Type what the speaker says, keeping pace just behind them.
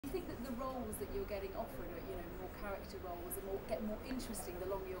think that the roles that you're getting offered are, you know, more character roles and get more interesting the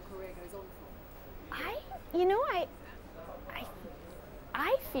longer your career goes on for?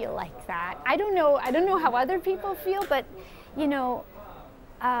 I feel like that. I don't know how other people feel, but you know,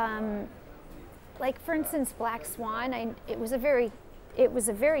 like for instance, Black Swan. It was a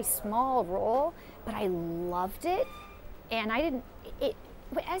very small role, but I loved it, and I didn't.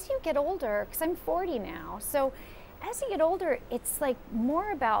 As you get older, because I'm 40 now, so as you get older, it's like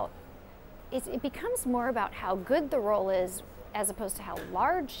more about. It becomes more about how good the role is, as opposed to how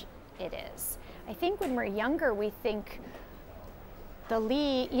large it is. I think when we're younger, we think the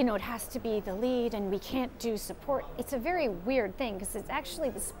lead, you know, it has to be the lead and we can't do support. It's a very weird thing because it's actually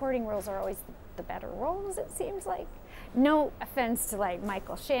the supporting roles are always the better roles, it seems like. No offense to like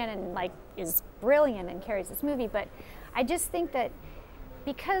Michael Shannon, like is brilliant and carries this movie, but I just think that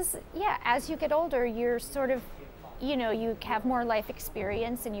because, yeah, as you get older, you're sort of, you know, you have more life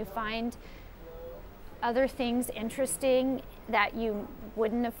experience and you find other things interesting that you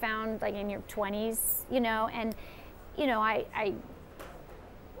wouldn't have found like in your 20s, you know, and you know,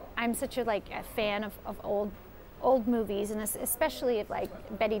 I'm such a fan of old movies, and especially of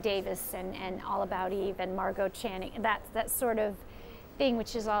like Bette Davis and All About Eve and Margot Channing, that sort of thing,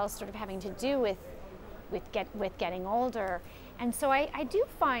 which is all sort of having to do with getting older. And so I do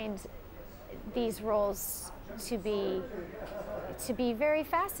find these roles to be very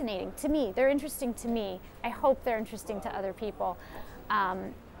fascinating to me. They're interesting to me. I hope they're interesting to other people.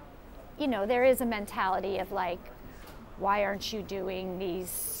 You know, there is a mentality of like, why aren't you doing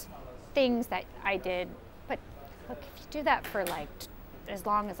these things that I did? But look, if you do that for like as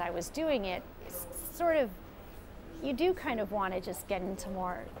long as I was doing it, it's sort of, you do kind of want to just get into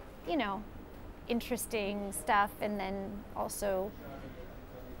more, you know, interesting stuff. And then also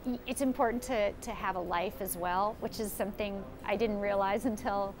it's important to have a life as well, which is something I didn't realize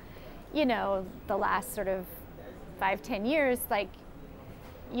until, you know, the last sort of 5-10 years. Like,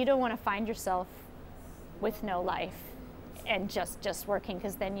 you don't want to find yourself with no life and just working,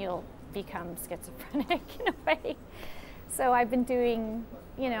 because then you'll become schizophrenic in a way. So I've been doing,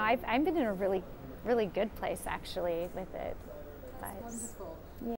 you know, I've been in a really good place actually with it. That's wonderful. Yeah.